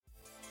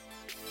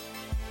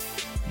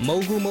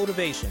Mogul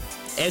Motivation,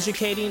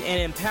 educating and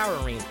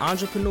empowering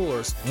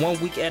entrepreneurs 1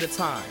 week at a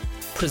time,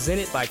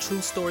 presented by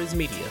True Stories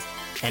Media.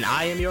 And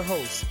I am your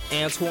host,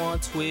 Antoine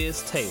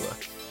Twiz Taylor.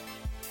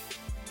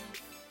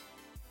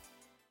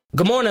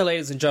 Good morning,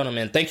 ladies and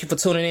gentlemen. Thank you for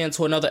tuning in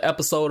to another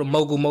episode of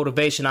Mogul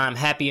Motivation. I'm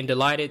happy and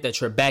delighted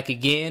that you're back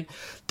again.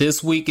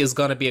 This week is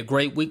going to be a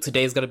great week.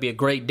 Today is going to be a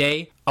great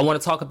day. I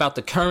want to talk about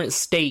the current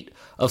state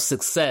of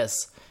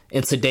success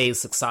in today's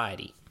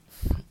society.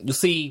 You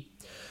see,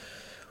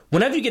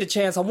 whenever you get a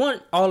chance, I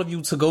want all of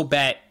you to go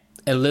back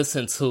and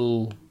listen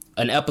to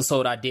an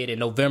episode I did in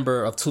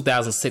November of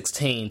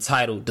 2016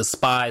 titled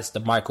Despise the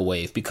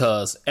Microwave,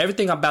 because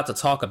everything I'm about to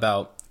talk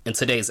about in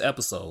today's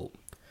episode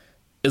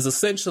is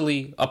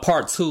essentially a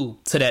part 2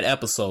 to that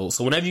episode.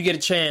 So whenever you get a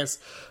chance,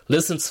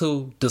 listen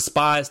to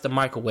Despise the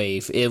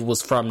Microwave. It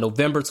was from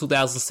November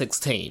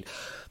 2016,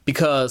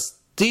 because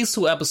these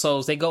two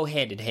episodes, they go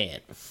hand in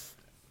hand.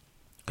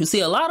 You see,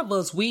 a lot of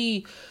us,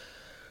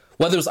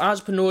 whether it's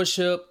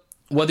entrepreneurship,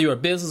 whether you're a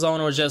business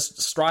owner or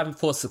just striving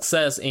for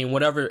success in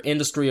whatever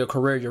industry or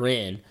career you're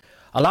in,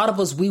 a lot of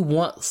us, we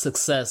want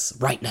success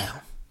right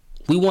now.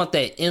 We want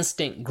that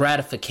instant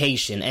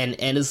gratification.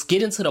 And it's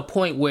getting to the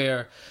point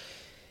where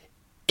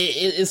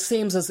it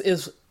seems as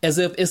if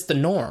it's the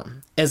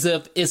norm, as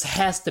if it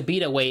has to be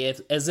that way,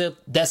 as if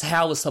that's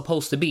how it's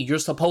supposed to be. You're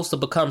supposed to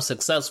become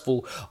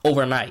successful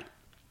overnight.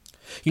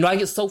 You know, I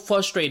get so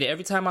frustrated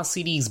every time I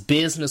see these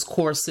business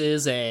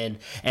courses and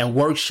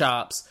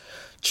workshops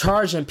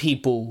charging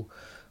people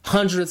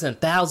hundreds and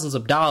thousands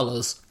of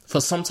dollars for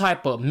some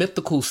type of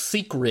mythical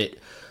secret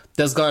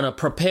that's going to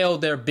propel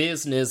their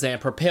business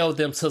and propel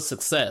them to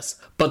success.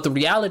 But the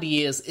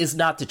reality is, it's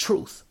not the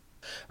truth.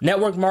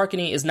 Network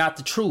marketing is not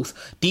the truth.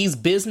 These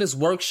business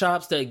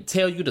workshops that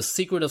tell you the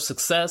secret of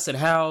success and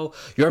how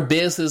your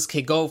business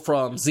can go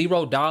from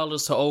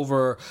 $0 to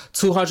over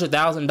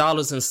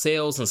 $200,000 in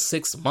sales in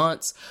 6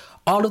 months.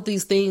 All of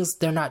these things,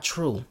 they're not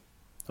true.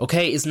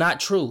 Okay, it's not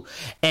true.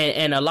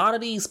 And a lot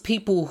of these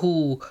people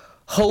who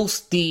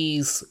host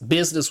these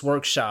business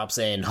workshops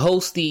and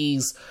host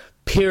these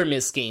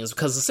pyramid schemes,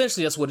 because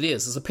essentially that's what it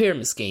is. It's a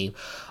pyramid scheme.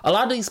 A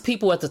lot of these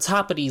people at the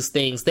top of these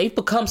things, they've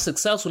become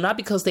successful not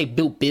because they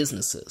built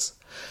businesses.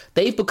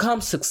 They've become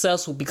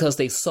successful because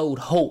they sold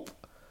hope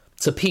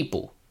to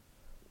people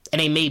and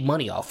they made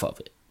money off of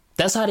it.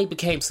 That's how they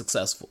became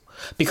successful.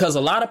 Because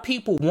a lot of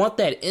people want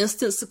that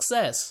instant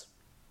success.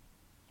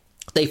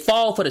 They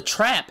fall for the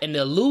trap and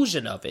the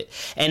illusion of it,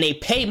 and they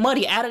pay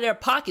money out of their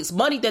pockets,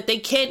 money that they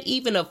can't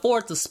even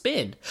afford to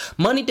spend,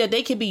 money that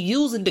they can be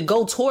using to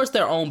go towards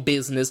their own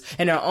business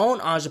and their own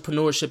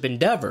entrepreneurship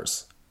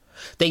endeavors.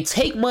 They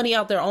take money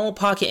out their own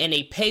pocket and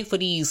they pay for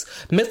these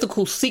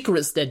mythical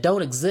secrets that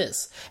don't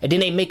exist, and then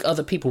they make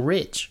other people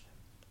rich.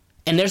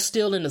 And they're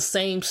still in the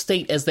same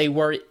state as they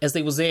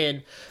was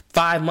in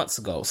 5 months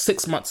ago,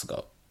 6 months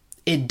ago.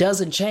 It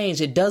doesn't change.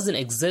 It doesn't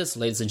exist,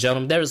 ladies and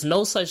gentlemen. There is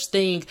no such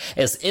thing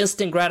as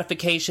instant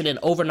gratification and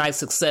overnight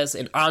success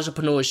in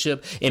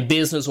entrepreneurship, in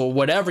business, or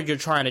whatever you're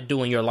trying to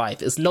do in your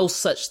life. It's no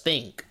such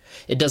thing.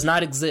 It does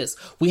not exist.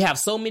 We have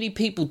so many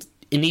people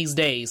in these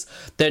days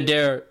that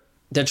they're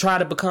trying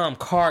to become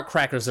card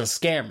crackers and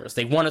scammers.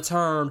 They want to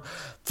turn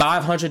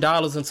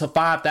 $500 into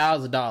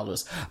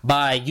 $5,000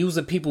 by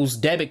using people's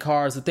debit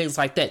cards and things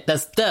like that.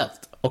 That's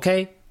theft,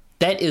 okay?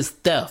 That is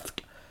theft.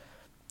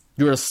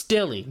 You're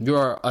stealing.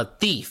 You're a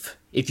thief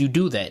if you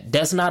do that.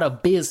 That's not a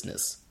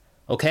business,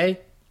 okay?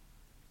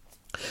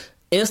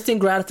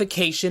 Instant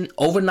gratification,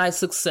 overnight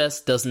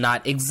success does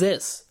not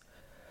exist.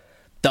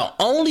 The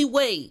only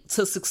way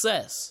to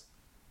success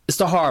is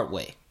the hard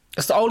way.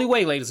 It's the only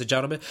way, ladies and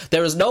gentlemen.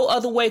 There is no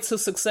other way to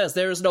success.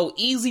 There is no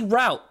easy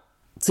route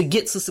to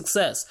get to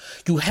success.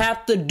 You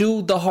have to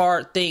do the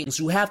hard things.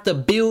 You have to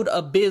build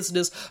a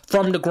business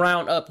from the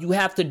ground up. You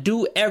have to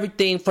do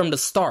everything from the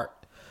start.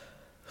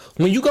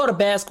 When you go to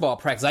basketball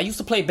practice, I used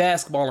to play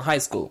basketball in high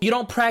school. You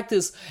don't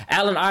practice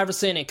Allen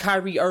Iverson and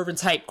Kyrie Irving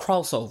type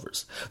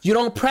crossovers. You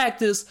don't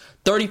practice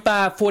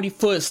 35,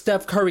 40-foot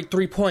Steph Curry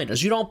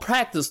three-pointers. You don't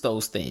practice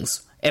those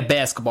things at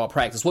basketball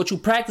practice. What you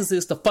practice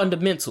is the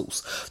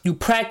fundamentals. You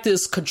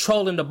practice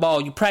controlling the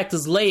ball. You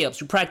practice layups.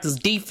 You practice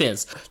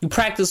defense. You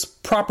practice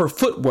proper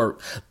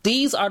footwork.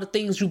 These are the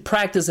things you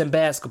practice in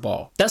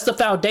basketball. That's the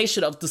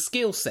foundation of the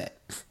skill set.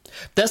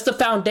 That's the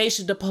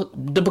foundation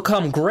to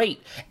become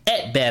great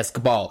at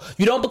basketball.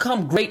 You don't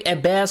become great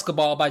at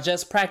basketball by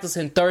just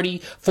practicing 30,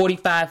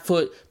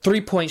 45-foot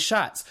three-point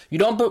shots. You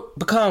don't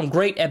become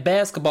great at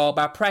basketball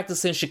by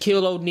practicing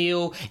Shaquille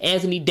O'Neal,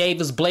 Anthony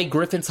Davis, Blake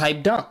Griffin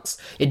type dunks.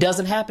 It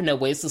doesn't happen that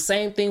way. It's the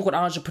same thing with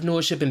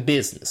entrepreneurship and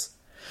business.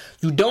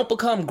 You don't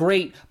become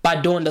great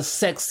by doing the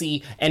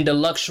sexy and the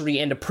luxury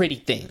and the pretty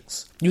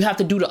things. You have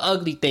to do the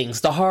ugly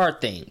things, the hard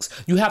things.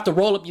 You have to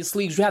roll up your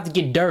sleeves. You have to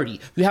get dirty.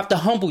 You have to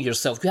humble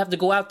yourself. You have to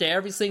go out there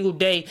every single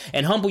day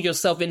and humble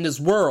yourself in this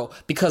world,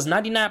 because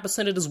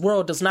 99% of this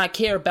world does not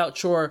care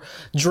about your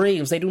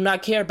dreams. They do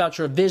not care about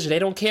your vision. They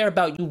don't care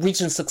about you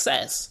reaching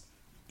success.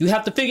 You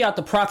have to figure out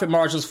the profit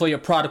margins for your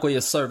product or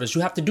your service.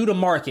 You have to do the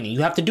marketing.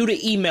 You have to do the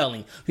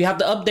emailing. You have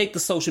to update the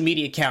social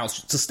media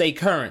accounts to stay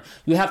current.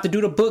 You have to do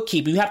the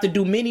bookkeeping. You have to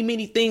do many,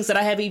 many things that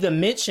I haven't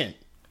even mentioned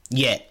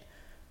yet.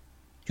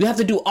 You have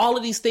to do all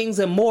of these things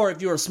and more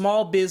if you're a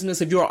small business,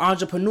 if you're an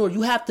entrepreneur.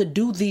 You have to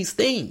do these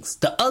things,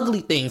 the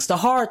ugly things, the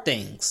hard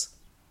things.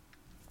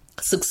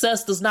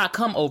 Success does not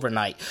come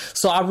overnight.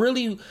 So I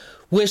really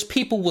wish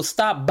people will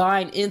stop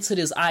buying into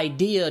this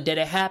idea that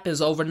it happens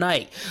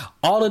overnight.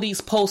 All of these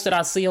posts that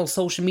I see on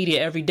social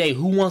media every day,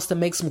 who wants to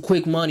make some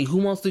quick money? Who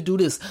wants to do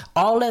this?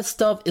 All that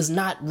stuff is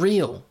not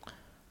real.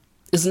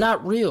 It's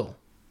not real.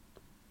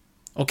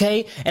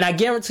 Okay? And I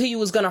guarantee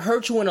you it's going to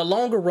hurt you in the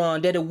longer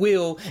run than it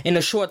will in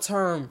the short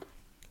term.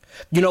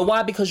 You know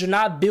why? Because you're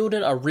not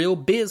building a real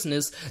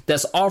business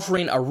that's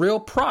offering a real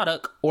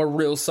product or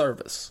real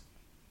service.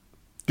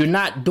 You're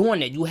not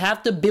doing it. You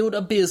have to build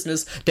a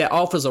business that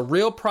offers a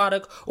real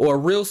product or a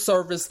real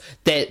service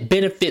that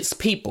benefits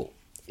people.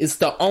 It's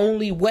the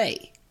only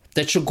way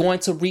that you're going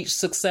to reach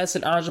success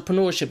in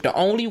entrepreneurship. The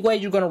only way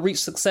you're going to reach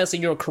success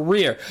in your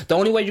career. The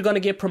only way you're going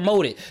to get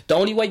promoted. The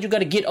only way you're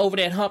going to get over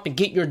that hump and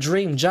get your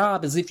dream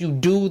job is if you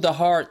do the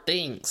hard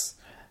things.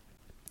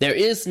 There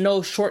is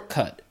no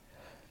shortcut.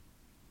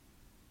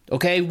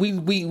 Okay, we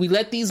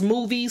let these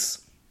movies,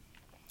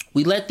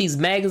 we let these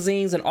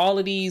magazines and all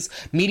of these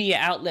media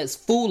outlets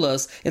fool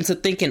us into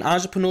thinking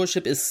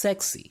entrepreneurship is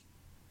sexy.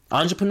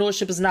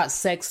 Entrepreneurship is not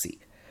sexy.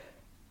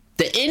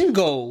 The end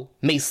goal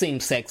may seem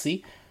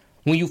sexy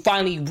when you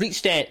finally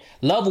reach that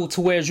level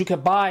to where you can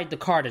buy the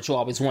car that you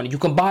always wanted. You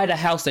can buy the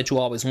house that you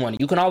always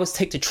wanted. You can always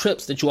take the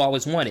trips that you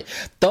always wanted.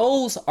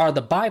 Those are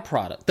the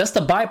byproduct. That's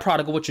the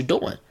byproduct of what you're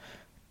doing.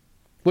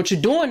 What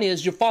you're doing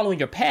is you're following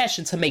your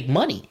passion to make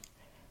money.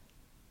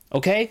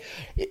 Okay?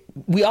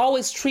 We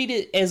always treat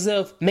it as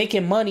if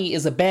making money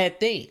is a bad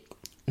thing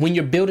when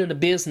you're building a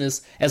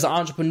business as an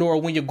entrepreneur,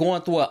 when you're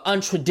going through an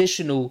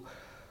untraditional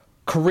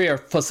career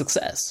for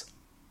success.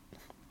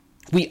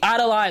 We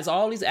idolize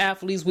all these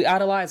athletes, we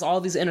idolize all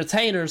these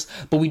entertainers,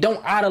 but we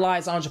don't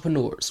idolize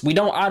entrepreneurs. We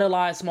don't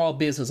idolize small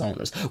business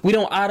owners. We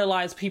don't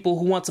idolize people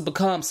who want to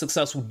become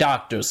successful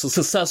doctors,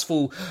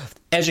 successful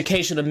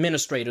education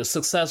administrators,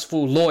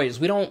 successful lawyers.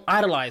 We don't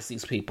idolize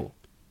these people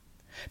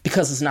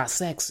because it's not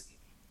sexy.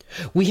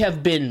 We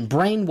have been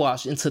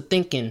brainwashed into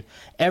thinking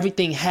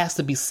everything has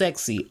to be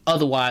sexy,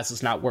 otherwise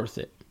it's not worth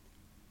it.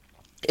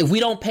 If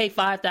we don't pay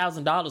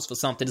 $5,000 for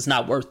something, it's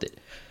not worth it.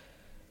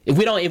 If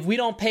we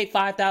don't pay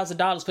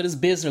 $5,000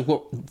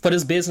 for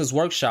this business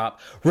workshop,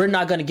 we're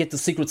not going to get the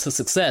secret to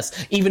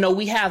success. Even though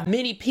we have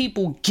many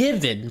people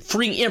giving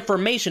free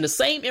information, the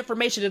same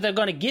information that they're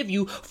going to give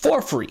you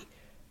for free.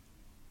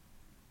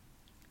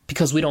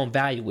 Because we don't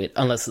value it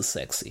unless it's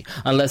sexy,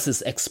 unless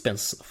it's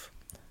expensive.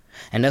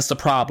 And that's the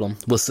problem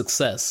with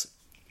success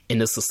in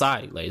this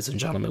society, ladies and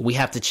gentlemen. We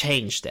have to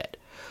change that.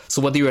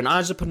 So whether you're an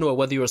entrepreneur,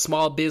 whether you're a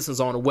small business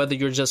owner, whether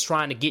you're just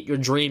trying to get your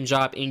dream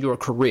job in your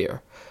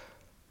career,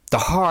 the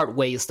hard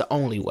way is the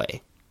only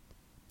way.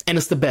 And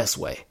it's the best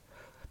way.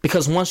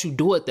 Because once you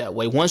do it that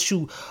way, once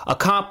you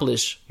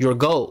accomplish your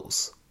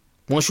goals,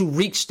 once you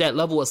reach that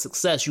level of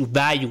success, you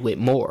value it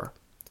more.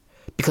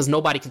 Because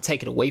nobody can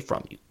take it away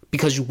from you.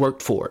 Because you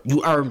worked for it.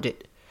 You earned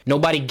it.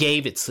 Nobody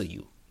gave it to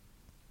you.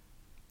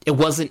 It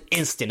wasn't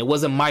instant. It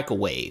wasn't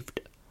microwaved.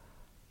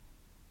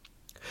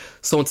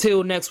 So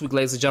until next week,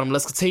 ladies and gentlemen,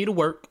 let's continue to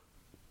work.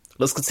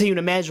 Let's continue to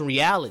imagine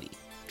reality.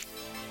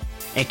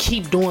 And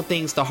keep doing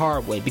things the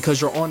hard way because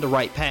you're on the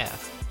right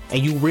path.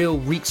 And you will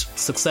reach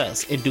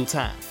success in due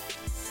time.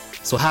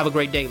 So have a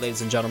great day,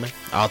 ladies and gentlemen.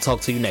 I'll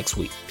talk to you next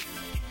week.